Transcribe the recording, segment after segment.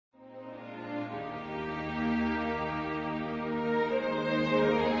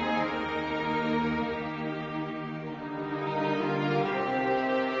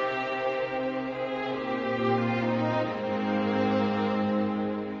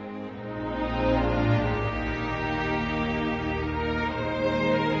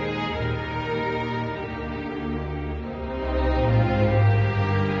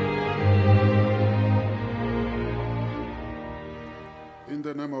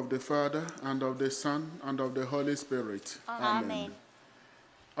the name of the Father, and of the Son, and of the Holy Spirit. Amen.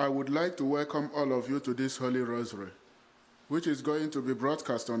 I would like to welcome all of you to this Holy Rosary, which is going to be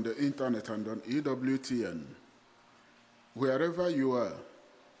broadcast on the internet and on EWTN. Wherever you are,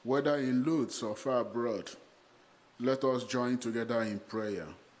 whether in Lourdes or far abroad, let us join together in prayer.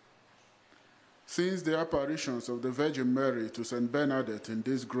 Since the apparitions of the Virgin Mary to St. Bernadette in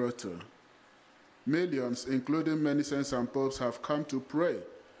this grotto, millions, including many saints and popes, have come to pray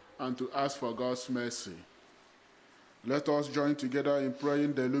and to ask for God's mercy. Let us join together in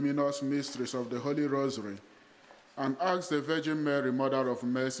praying the luminous mysteries of the Holy Rosary and ask the Virgin Mary, Mother of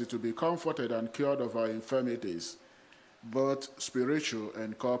Mercy, to be comforted and cured of our infirmities, both spiritual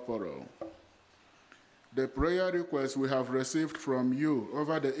and corporal. The prayer requests we have received from you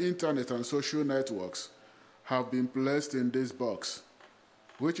over the internet and social networks have been placed in this box,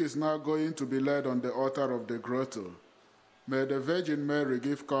 which is now going to be laid on the altar of the grotto. May the Virgin Mary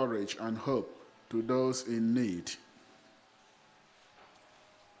give courage and hope to those in need.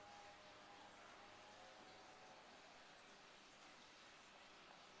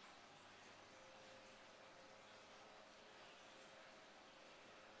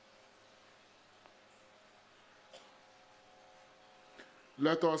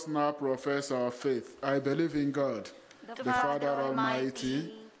 Let us now profess our faith. I believe in God, the Father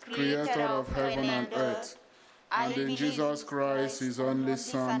Almighty, creator of heaven and earth, and in Jesus Christ, his only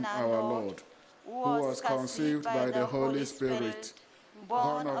Son, our Lord, who was conceived by the Holy Spirit,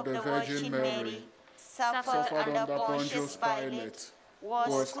 born of the Virgin Mary, suffered under Pontius Pilate,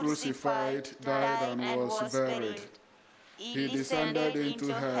 was crucified, died, and was buried. He descended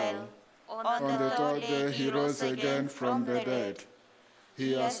into hell. On the third day he rose again from the dead.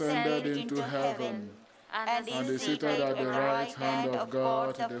 He ascended into heaven and is seated at the right hand of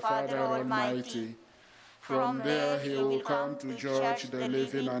God, the Father Almighty. From there he will come to judge the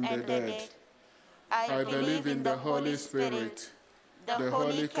living and the dead. I believe in the Holy Spirit, the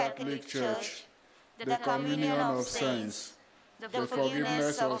Holy Catholic Church, the communion of saints, the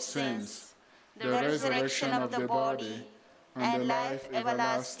forgiveness of sins, the resurrection of the body, and the life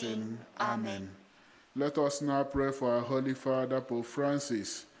everlasting. Amen. Let us now pray for our Holy Father, Pope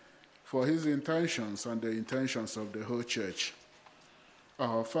Francis, for his intentions and the intentions of the whole Church.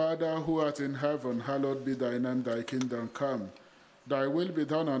 Our Father, who art in heaven, hallowed be thy name, thy kingdom come. Thy will be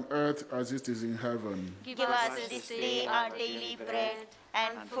done on earth as it is in heaven. Give us this day our daily bread,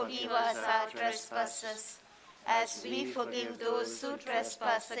 and forgive us our trespasses, as we forgive those who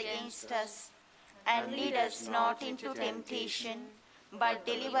trespass against us. And lead us not into temptation, but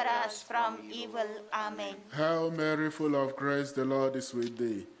deliver us from evil. Amen. Hail Mary, full of grace, the Lord is with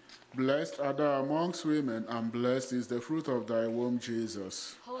thee. Blessed art thou amongst women, and blessed is the fruit of thy womb,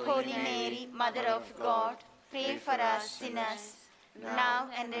 Jesus. Holy Mary, Mother of God, pray for us sinners, now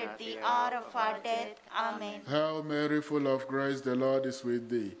and at the hour of our death. Amen. Hail Mary, full of grace, the Lord is with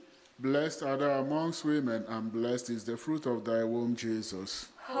thee. Blessed art thou amongst women, and blessed is the fruit of thy womb, Jesus.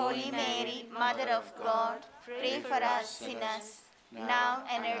 Holy Mary, Mother of God, pray for us sinners, now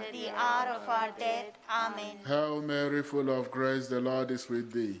and at the hour of our death. Amen. Hail Mary, full of grace, the Lord is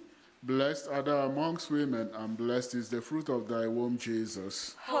with thee. Blessed art thou amongst women, and blessed is the fruit of thy womb,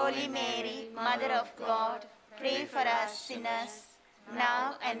 Jesus. Holy Mary, Mother of God, pray for us sinners,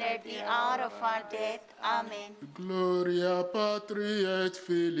 now and at the hour of our death. Amen. Gloria Patri et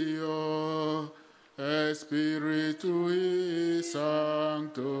Filio, et Spiritui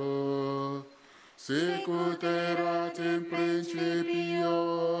Sancto, sic ut erat in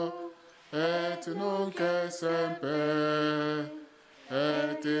principio, et nunc et semper,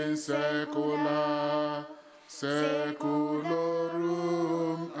 et in saecula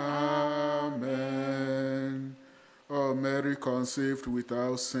saeculorum. Amen. O Mary, conceived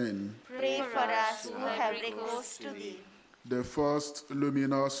without sin, pray for us who have recourse to thee. The first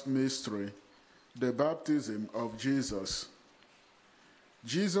luminous mystery, the baptism of Jesus.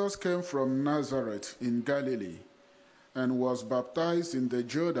 Jesus came from Nazareth in Galilee and was baptized in the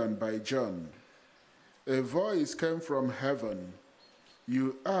Jordan by John. A voice came from heaven,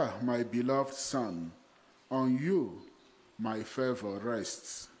 "You are my beloved Son, on you my favor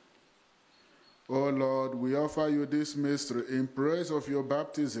rests." O Lord, we offer you this mystery in praise of your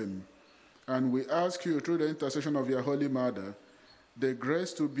baptism, and we ask you through the intercession of your Holy Mother, the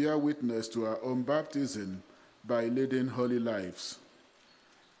grace to bear witness to our own baptism by leading holy lives.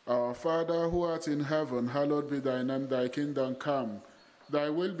 Our Father, who art in heaven, hallowed be thy name, thy kingdom come. Thy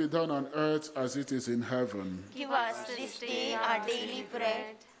will be done on earth as it is in heaven. Give us this day our daily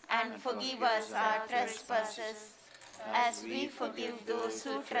bread, and forgive us our trespasses, as we forgive those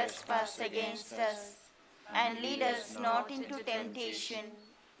who trespass against us. and lead us not into temptation,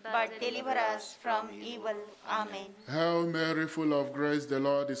 but deliver us from evil. Amen. Hail Mary, full of grace, the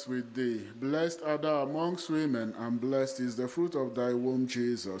Lord is with thee. Blessed art thou amongst women, and blessed is the fruit of thy womb,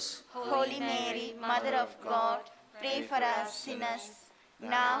 Jesus. Holy Mary, Mother of God, pray for us sinners,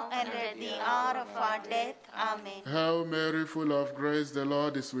 now and at the hour of our death. Amen. Hail Mary, full of grace, the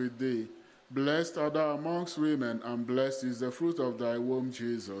Lord is with thee. Blessed art thou amongst women, and blessed is the fruit of thy womb,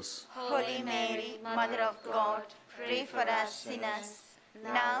 Jesus. Holy Mary, Mother of God, pray for us sinners,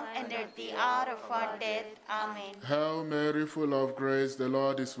 now and at the hour of our death. Amen. Hail Mary, full of grace, the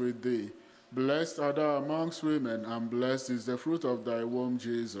Lord is with thee. Blessed art thou amongst women, and blessed is the fruit of thy womb,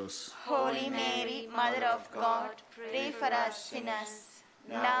 Jesus. Holy Mary, Mother of God, pray for us sinners,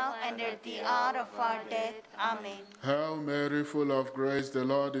 now and at the hour of our death. Amen. Hail Mary, full of grace, the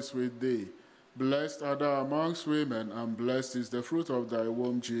Lord is with thee. Blessed art thou amongst women, and blessed is the fruit of thy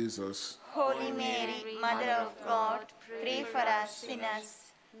womb, Jesus. Holy Mary, Mother of God, pray for us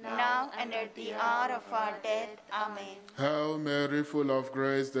sinners, now and at the hour of our death. Amen. Hail Mary, full of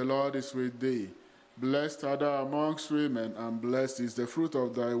grace, the Lord is with thee. Blessed art thou amongst women, and blessed is the fruit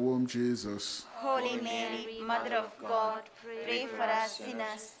of thy womb, Jesus. Holy Mary, Mother of God, pray for us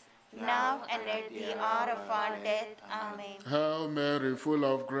sinners, now and at the hour of our death. Amen. Hail Mary, full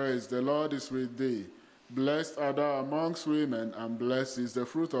of grace, the Lord is with thee. Blessed art thou amongst women, and blessed is the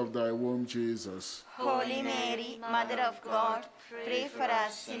fruit of thy womb, Jesus. Holy Mary, Mother of God, pray for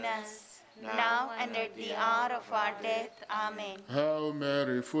us sinners, now and at the hour of our death. Amen. Hail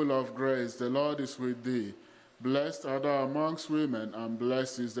Mary, full of grace, the Lord is with thee. Blessed art thou amongst women, and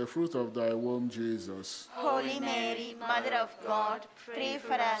blessed is the fruit of thy womb, Jesus. Holy Mary, Mother of God, pray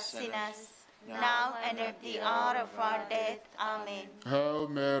for us sinners, now and at the hour of our death. Amen. Hail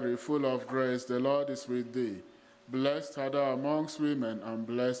Mary, full of grace, the Lord is with thee. Blessed art thou amongst women, and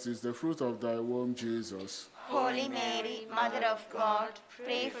blessed is the fruit of thy womb, Jesus. Holy Mary, Mother of God,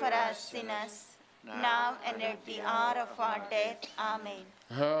 pray for us sinners, now and at the hour of our death. Amen.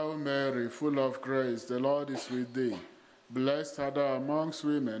 Hail Mary, full of grace, the Lord is with thee. Blessed art thou amongst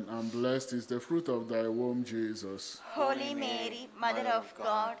women, and blessed is the fruit of thy womb, Jesus. Holy Mary, Mother of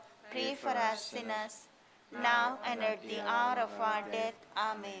God, pray for us sinners, now and at the hour of our death.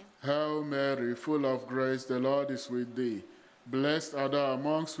 Amen. Hail Mary, full of grace, the Lord is with thee. Blessed art thou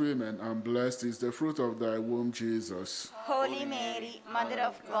amongst women, and blessed is the fruit of thy womb, Jesus. Holy Mary, Mother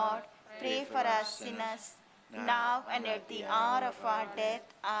of God, pray for us sinners, now and at the hour of our death.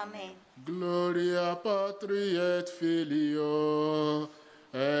 Amen. Gloria Patri et Filio,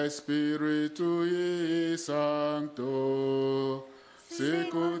 et Spiritui Sancto,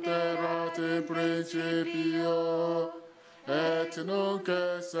 sic ut erat in principio, et nunc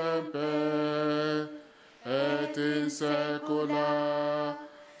et semper, et in saecula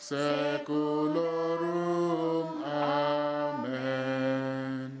saeculorum.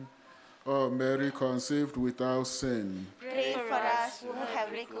 Amen. O Mary, conceived without sin. Pray for us who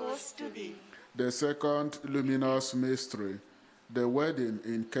have recourse to thee. The second luminous mystery, the wedding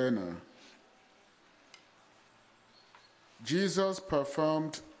in Cana. Jesus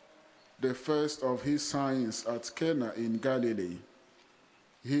performed the first of his signs at Cana in Galilee.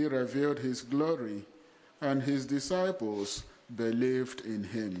 He revealed his glory, and his disciples believed in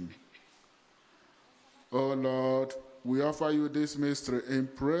him. O Lord, we offer you this mystery in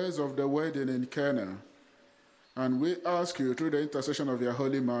praise of the wedding in Cana, and we ask you, through the intercession of your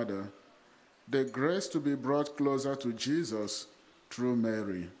Holy Mother, the grace to be brought closer to Jesus through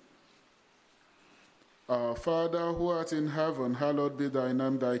Mary. Our Father, who art in heaven, hallowed be thy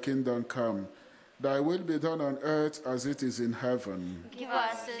name, thy kingdom come. Thy will be done on earth as it is in heaven. Give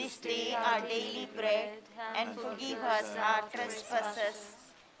us this day our daily bread, and forgive us our trespasses,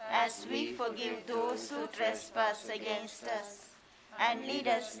 as we forgive those who trespass against us. And lead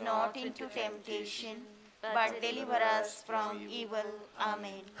us not into temptation, but deliver us from evil.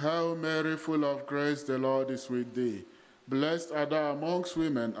 Amen. Hail Mary, full of grace, the Lord is with thee. Blessed art thou amongst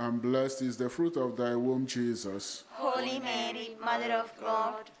women, and blessed is the fruit of thy womb, Jesus. Holy Mary, Mother of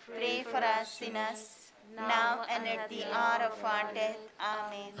God, pray for us sinners, now and at the hour of our death.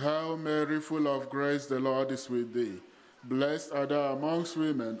 Amen. Hail Mary, full of grace, the Lord is with thee. Blessed art thou amongst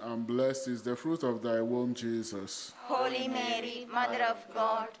women, and blessed is the fruit of thy womb, Jesus. Holy Mary, Mother of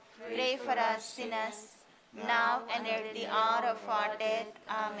God, pray for us sinners, now and at the hour of our death.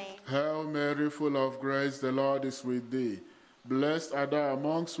 Amen. Hail Mary, full of grace, the Lord is with thee. Blessed art thou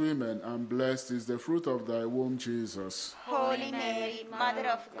amongst women, and blessed is the fruit of thy womb, Jesus. Holy Mary, Mother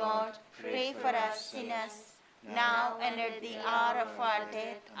of God, pray for us sinners, now and at the hour of our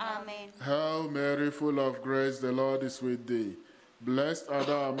death. Amen. Hail Mary, full of grace, the Lord is with thee. Blessed art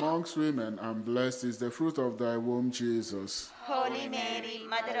thou amongst women, and blessed is the fruit of thy womb, Jesus. Holy Mary,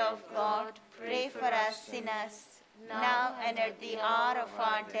 Mother of God, pray for us sinners, now and at the hour of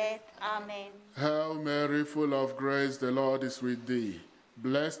our death. Amen. Hail Mary, full of grace, the Lord is with thee.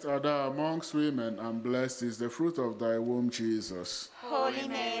 Blessed art thou amongst women, and blessed is the fruit of thy womb, Jesus. Holy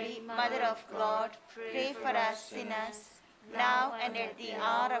Mary, Mother of God, pray for us sinners, now and at the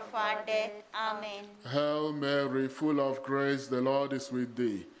hour of our death. Amen. Hail Mary, full of grace, the Lord is with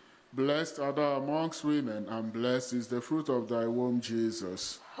thee. Blessed art thou amongst women, and blessed is the fruit of thy womb,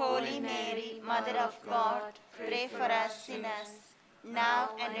 Jesus. Holy Mary, Mother of God, pray for us sinners,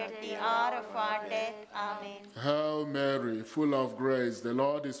 now and at the hour of our death. Amen. Hail Mary, full of grace, the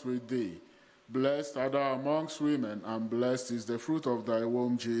Lord is with thee. Blessed art thou amongst women, and blessed is the fruit of thy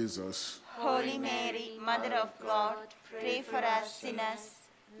womb, Jesus. Holy Mary, Mother of God, pray for us sinners,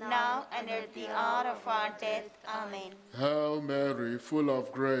 now and at the hour of our death. Amen. Hail Mary, full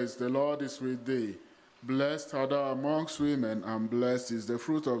of grace, the Lord is with thee. Blessed art thou amongst women, and blessed is the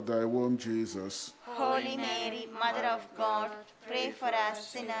fruit of thy womb, Jesus. Holy Mary, Mother of God, pray for us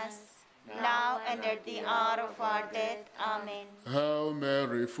sinners, now and at the hour of our death. Amen. Hail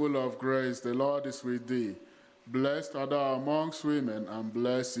Mary, full of grace, the Lord is with thee. Blessed art thou amongst women, and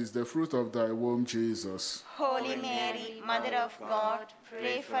blessed is the fruit of thy womb, Jesus. Holy Mary, Mother of God,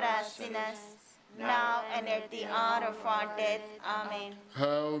 pray for us sinners, now and at the hour of our death. Amen.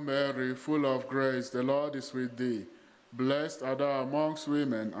 Hail Mary, full of grace, the Lord is with thee. Blessed art thou amongst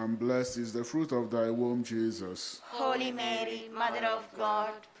women, and blessed is the fruit of thy womb, Jesus. Holy Mary, Mother of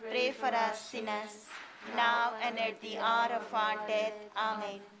God, pray for us sinners, now and at the hour of our death.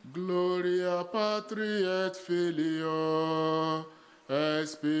 Amen. Gloria Patri et Filio, et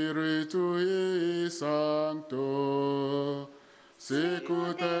Spiritui Sancto,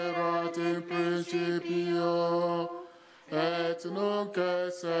 sicut erat in principio, et nunc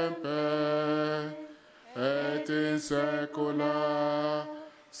et semper, et in saecula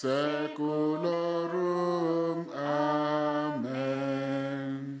saeculorum.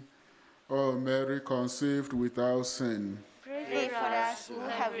 Amen. O Mary, conceived without sin. Pray for us who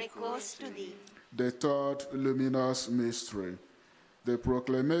have recourse to thee. The third luminous mystery, the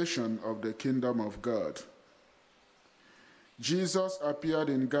proclamation of the kingdom of God. Jesus appeared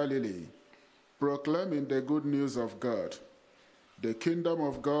in Galilee, proclaiming the good news of God. The kingdom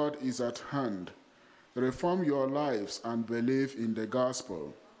of God is at hand. Reform your lives and believe in the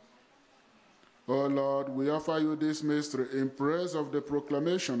gospel. O Lord, we offer you this mystery in praise of the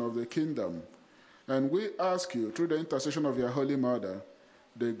proclamation of the kingdom, and we ask you, through the intercession of your Holy Mother,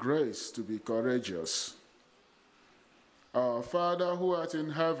 the grace to be courageous. Our Father, who art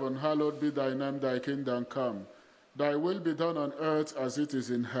in heaven, hallowed be thy name, thy kingdom come. Thy will be done on earth as it is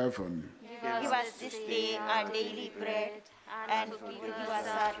in heaven. Give us this day our daily bread, and forgive us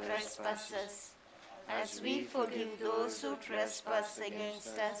our trespasses, as we forgive those who trespass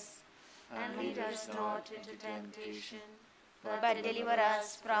against us. And lead us not into temptation, but deliver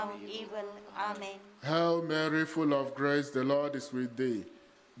us from evil. Amen. Hail Mary, full of grace, the Lord is with thee.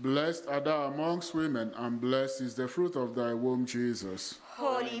 Blessed art thou amongst women, and blessed is the fruit of thy womb, Jesus.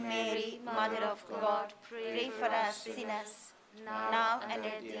 Holy Mary, Mother of God, pray for us sinners, now and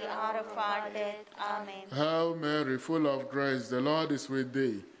at the hour of our death. Amen. Hail Mary, full of grace, the Lord is with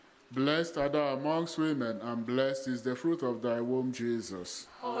thee. Blessed art thou amongst women, and blessed is the fruit of thy womb, Jesus.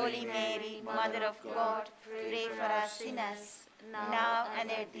 Holy Mary, Mother of God, pray for us sinners, now and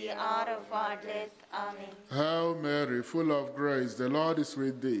at the hour of our death. Amen. Hail Mary, full of grace, the Lord is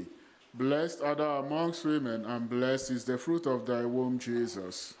with thee. Blessed art thou amongst women, and blessed is the fruit of thy womb,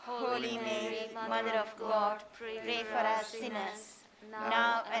 Jesus. Holy Mary, Mother of God, pray for us sinners,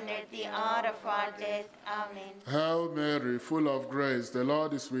 now and at the hour of our death. Amen. Hail Mary, full of grace, the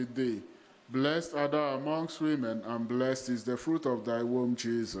Lord is with thee. Blessed art thou amongst women, and blessed is the fruit of thy womb,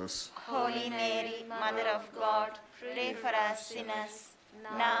 Jesus. Holy Mary, Mother of God, pray for us sinners,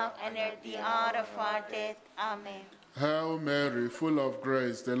 now and at the hour of our death. Amen. Hail Mary, full of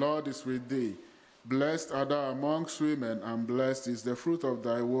grace, the Lord is with thee. Blessed art thou amongst women, and blessed is the fruit of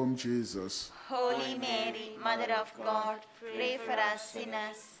thy womb, Jesus. Holy Mary, Mother of God, pray for us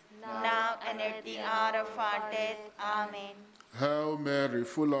sinners, now and at the hour of our death. Amen. Hail Mary,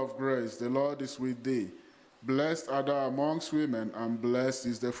 full of grace, the Lord is with thee. Blessed art thou amongst women, and blessed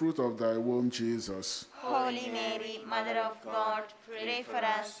is the fruit of thy womb, Jesus. Holy Mary, Mother of God, pray for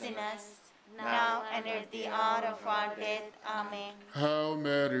us sinners, now and at the hour of our death. Amen. Hail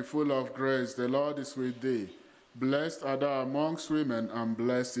Mary, full of grace, the Lord is with thee. Blessed art thou amongst women, and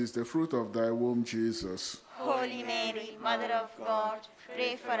blessed is the fruit of thy womb, Jesus. Holy Mary, Mother of God,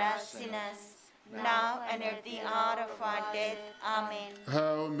 pray for us sinners, now and at the hour of our death. Amen.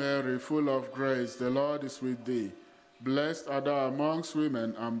 Hail Mary, full of grace, the Lord is with thee. Blessed art thou amongst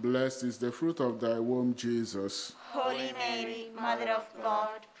women, and blessed is the fruit of thy womb, Jesus. Holy Mary, Mother of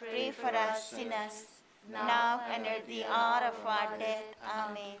God, pray for us sinners, now and at the hour of our death.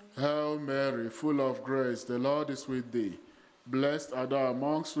 Amen. Hail Mary, full of grace, the Lord is with thee. Blessed art thou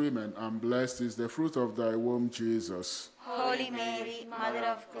amongst women, and blessed is the fruit of thy womb, Jesus. Holy Mary, Mother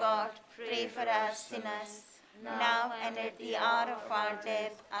of God, pray for us sinners, now and at the hour of our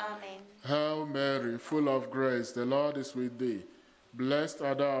death. Amen. Hail Mary, full of grace, the Lord is with thee. Blessed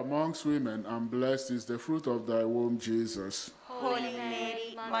art thou amongst women, and blessed is the fruit of thy womb, Jesus. Holy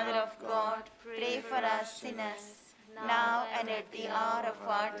Mary, Mother of God, pray for us sinners, now and at the hour of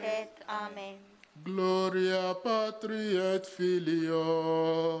our death. Amen. Gloria Patri et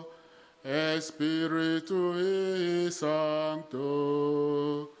Filio, et Spiritui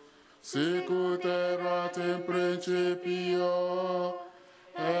Sancto, sic ut erat in principio,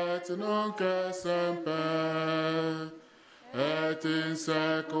 et nunc et semper, et in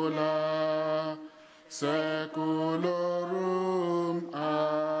saecula saeculorum.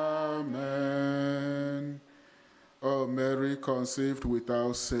 Amen. O Mary, conceived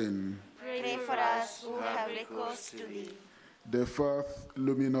without sin, Pray for us who have recourse to thee. the fourth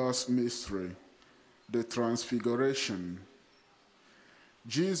luminous mystery, the Transfiguration.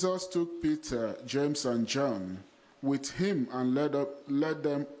 Jesus took Peter, James, and John with him and led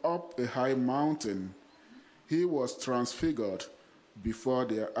them up a high mountain. He was transfigured before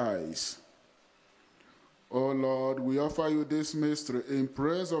their eyes. O Lord, we offer you this mystery in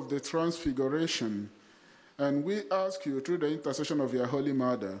praise of the Transfiguration, and we ask you, through the intercession of your Holy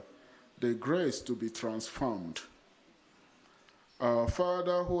Mother, the grace to be transformed. Our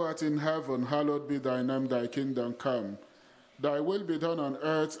Father, who art in heaven, hallowed be thy name, thy kingdom come. Thy will be done on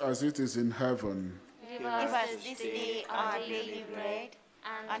earth as it is in heaven. Give us this day our daily bread,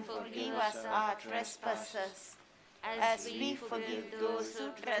 and forgive us our trespasses, as we forgive those who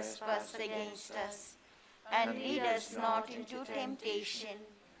trespass against us. And lead us not into temptation,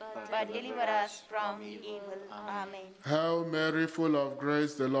 but deliver us from evil. Amen. Hail Mary, full of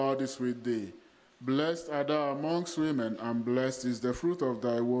grace, the Lord is with thee. Blessed art thou amongst women, and blessed is the fruit of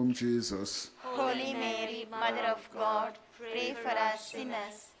thy womb, Jesus. Holy Mary, Mother of God, pray for us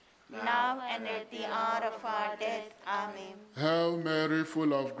sinners, now and at the hour of our death. Amen. Hail Mary,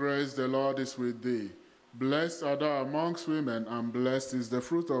 full of grace, the Lord is with thee. Blessed art thou amongst women, and blessed is the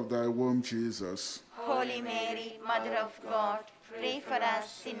fruit of thy womb, Jesus. Holy Mary, Mother of God, pray for us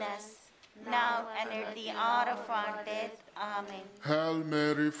sinners, now and at the hour of our death. Amen. Hail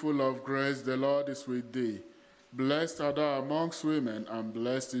Mary, full of grace, the Lord is with thee. Blessed art thou amongst women, and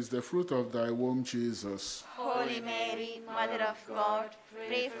blessed is the fruit of thy womb, Jesus. Holy Mary, Mother of God,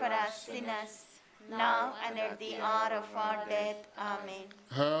 pray for us sinners, now and at the hour of our death. Amen.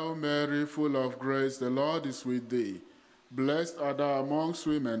 Hail Mary, full of grace, the Lord is with thee. Blessed art thou amongst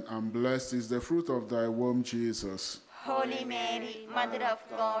women, and blessed is the fruit of thy womb, Jesus. Holy Mary, Mother of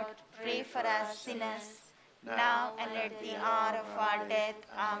God, pray for us sinners, now and at the hour of our death.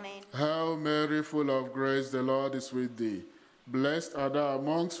 Amen. Hail Mary, full of grace, the Lord is with thee. Blessed art thou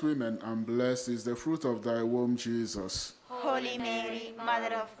amongst women, and blessed is the fruit of thy womb, Jesus. Holy Mary,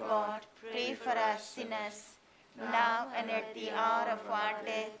 Mother of God, pray for us sinners, now and at the hour of our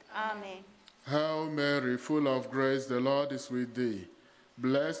death. Amen. Hail Mary, full of grace, the Lord is with thee.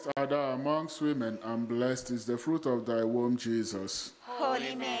 Blessed art thou amongst women, and blessed is the fruit of thy womb, Jesus.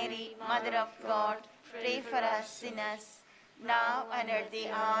 Holy Mary, Mother of God, pray for us sinners, now and at the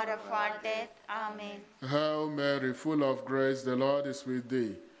hour of our death. Amen. Hail Mary, full of grace, the Lord is with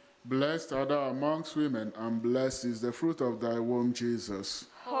thee. Blessed art thou amongst women, and blessed is the fruit of thy womb, Jesus.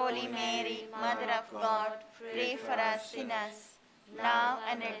 Holy Mary, Mother of God, pray for us sinners, now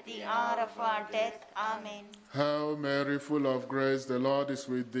and at the hour of our death. Amen. Hail Mary, full of grace, the Lord is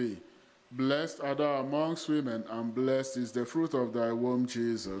with thee. Blessed art thou amongst women, and blessed is the fruit of thy womb,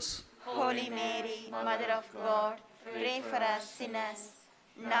 Jesus. Holy Mary, Mother of God, pray for us sinners,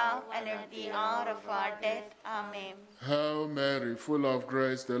 now and at the hour of our death. Amen. Hail Mary, full of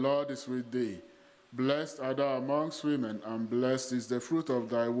grace, the Lord is with thee. Blessed art thou amongst women, and blessed is the fruit of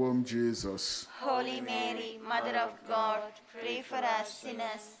thy womb, Jesus. Holy Mary, Mother of God, pray for us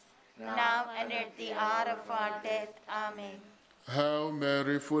sinners, now and at the hour of our death. Amen. Hail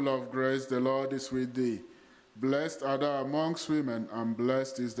Mary, full of grace, the Lord is with thee. Blessed art thou amongst women, and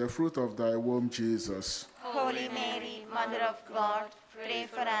blessed is the fruit of thy womb, Jesus. Holy Mary, Mother of God, pray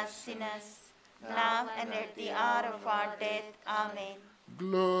for us sinners, now and at the hour of our death. Amen.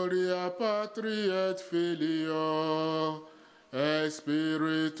 Gloria Patri et Filio,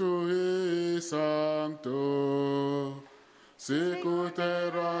 Spiritui Sancto, sicut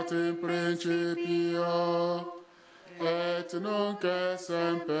erat in principio, et nunc et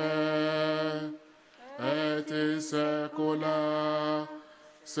semper, et in saecula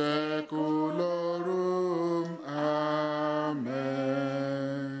saeculorum.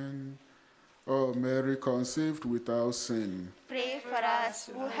 Amen. O Mary, conceived without sin, pray for us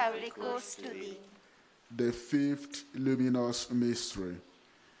who have recourse to thee. The fifth luminous mystery,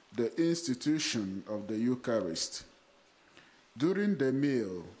 the institution of the Eucharist. During the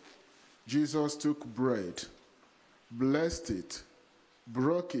meal, Jesus took bread, blessed it,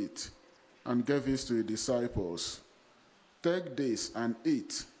 broke it, and gave it to his disciples. Take this and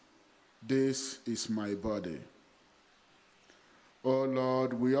eat. This is my body. O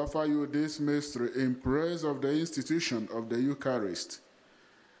Lord, we offer you this mystery in praise of the institution of the Eucharist.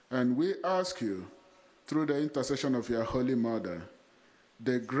 And we ask you, through the intercession of your Holy Mother,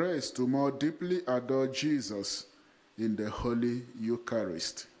 the grace to more deeply adore Jesus in the Holy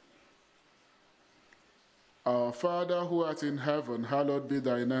Eucharist. Our Father who art in heaven, hallowed be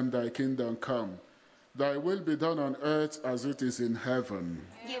thy name, thy kingdom come. Thy will be done on earth as it is in heaven.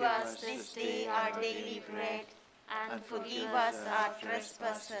 Give us this day our daily bread, and forgive us our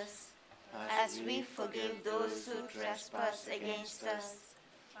trespasses, as we forgive those who trespass against us.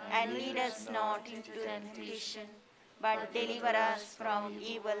 And lead us not into temptation, but deliver us from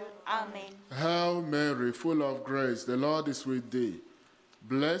evil. Amen. Hail Mary, full of grace, the Lord is with thee.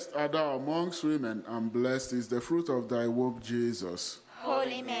 Blessed art thou amongst women, and blessed is the fruit of thy womb, Jesus.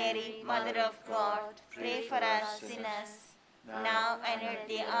 Holy Mary, Mother of God, pray for us sinners, now and at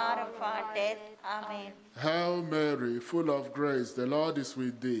the hour of our death. Amen. Hail Mary, full of grace, the Lord is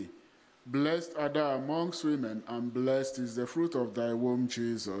with thee. Blessed art thou amongst women, and blessed is the fruit of thy womb,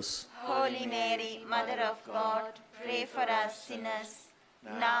 Jesus. Holy Mary, Mother of God, pray for us sinners,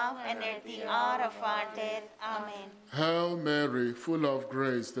 now and at the hour of our death. Amen. Hail Mary, full of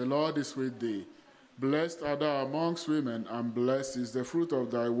grace, the Lord is with thee. Blessed art thou amongst women, and blessed is the fruit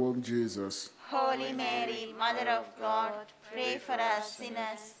of thy womb, Jesus. Holy Mary, Mother of God, pray for us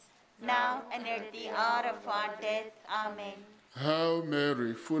sinners, now and at the hour of our death. Amen. Hail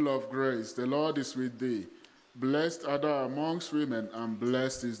Mary, full of grace, the Lord is with thee. Blessed art thou amongst women, and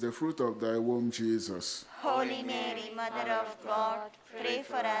blessed is the fruit of thy womb, Jesus. Holy Mary, Mother of God, pray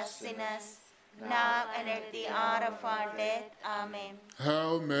for us sinners, now and at the hour of our death. Amen.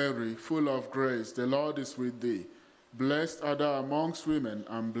 Hail Mary, full of grace, the Lord is with thee. Blessed art thou amongst women,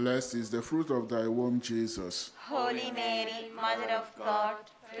 and blessed is the fruit of thy womb, Jesus. Holy Mary, Mother of God,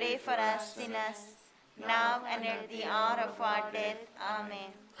 pray for us sinners, now and at the hour of our death.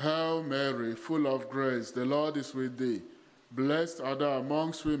 Amen. Hail Mary, full of grace, the Lord is with thee. Blessed art thou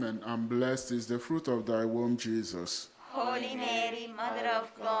amongst women, and blessed is the fruit of thy womb, Jesus. Holy Mary, Mother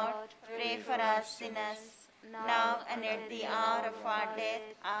of God, pray for us sinners, now and at the hour of our death.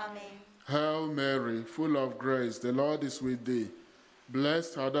 Amen. Hail Mary, full of grace, the Lord is with thee.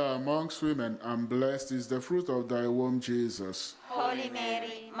 Blessed art thou amongst women, and blessed is the fruit of thy womb, Jesus. Holy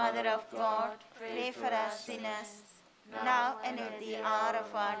Mary, Mother of God, pray for us sinners, now and at the hour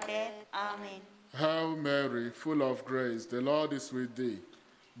of our death. Amen. Hail Mary, full of grace, the Lord is with thee.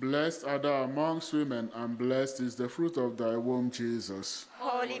 Blessed art thou amongst women, and blessed is the fruit of thy womb, Jesus.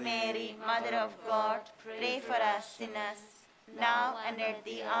 Holy Mary, Mother of God, pray for us sinners, now and at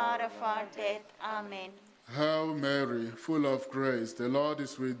the hour of our death. Amen. Hail Mary, full of grace, the Lord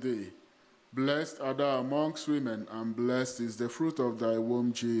is with thee. Blessed art thou amongst women, and blessed is the fruit of thy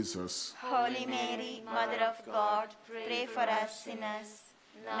womb, Jesus. Holy Mary, Mother of God, pray for us sinners,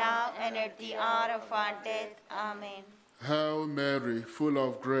 now and at the hour of our death. Amen. Hail Mary, full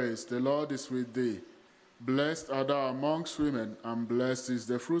of grace, the Lord is with thee. Blessed art thou amongst women, and blessed is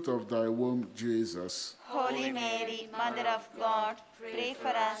the fruit of thy womb, Jesus. Holy Mary, Mother of God, pray for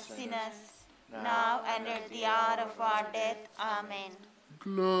us sinners, now and at the hour of our death. Amen.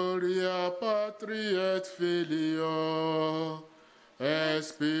 Gloria Patri et Filio, et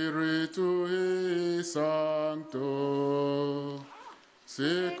Spiritui Sancto,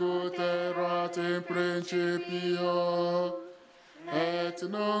 sicut erat in principio, et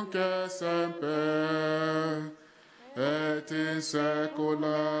nunc et semper, et in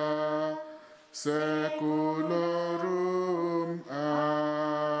saecula saeculorum.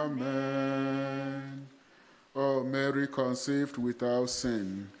 Amen. O Mary, conceived without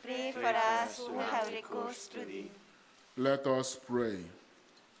sin, Pray for us who have recourse to thee. let us pray.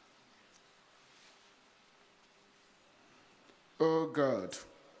 O God,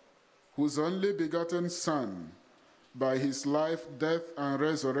 whose only begotten Son, by his life, death, and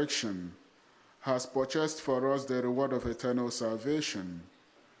resurrection, has purchased for us the reward of eternal salvation.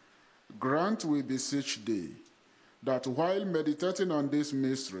 Grant, we beseech thee, that while meditating on these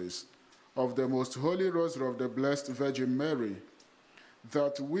mysteries of the most holy Rosary of the Blessed Virgin Mary,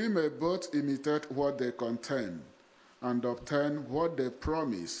 that we may both imitate what they contain and obtain what they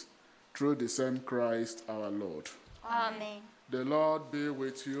promise, through the same Christ our Lord. Amen. The Lord be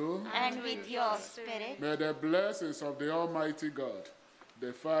with you. And with your spirit. May the blessings of the Almighty God,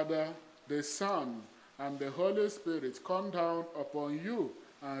 the Father, the Son, and the Holy Spirit come down upon you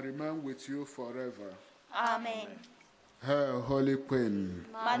and remain with you forever. Amen. Hail, Holy Queen,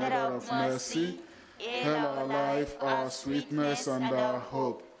 Mother of mercy, hail our life, our sweetness, and our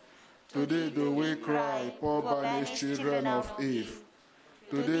hope. Today do we cry, poor banished children of Eve.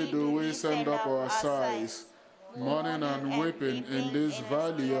 Today do we send up our sighs, mourning and weeping in this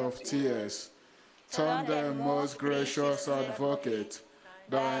valley of tears. Turn then, most gracious Advocate,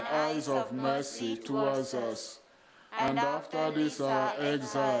 thine eyes of mercy towards us, and after this our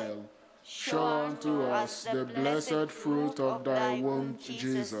exile, show unto us the blessed fruit of thy womb,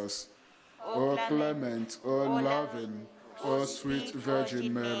 Jesus. O clement, O loving, O sweet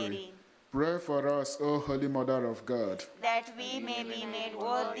Virgin Mary, pray for us, O Holy Mother of God, that we may be made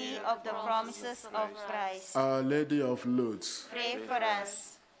worthy of the promises of Christ. Our Lady of Lourdes, Pray for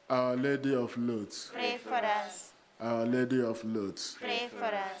us. Our Lady of Lourdes, Pray for us. Our Lady of Lourdes, Pray for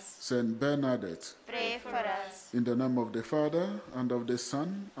us. Saint Bernadette, Pray for us. in the name of the Father, and of the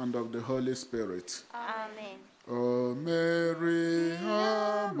Son, and of the Holy Spirit. Amen. O Mary,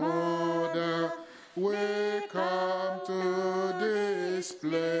 our Mother, we come to this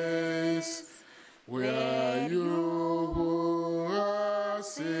place where you who are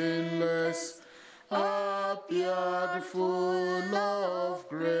sinless appeared full of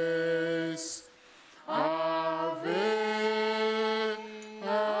grace. Ave,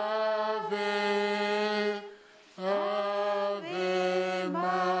 Ave, Ave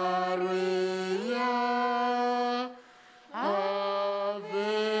Maria.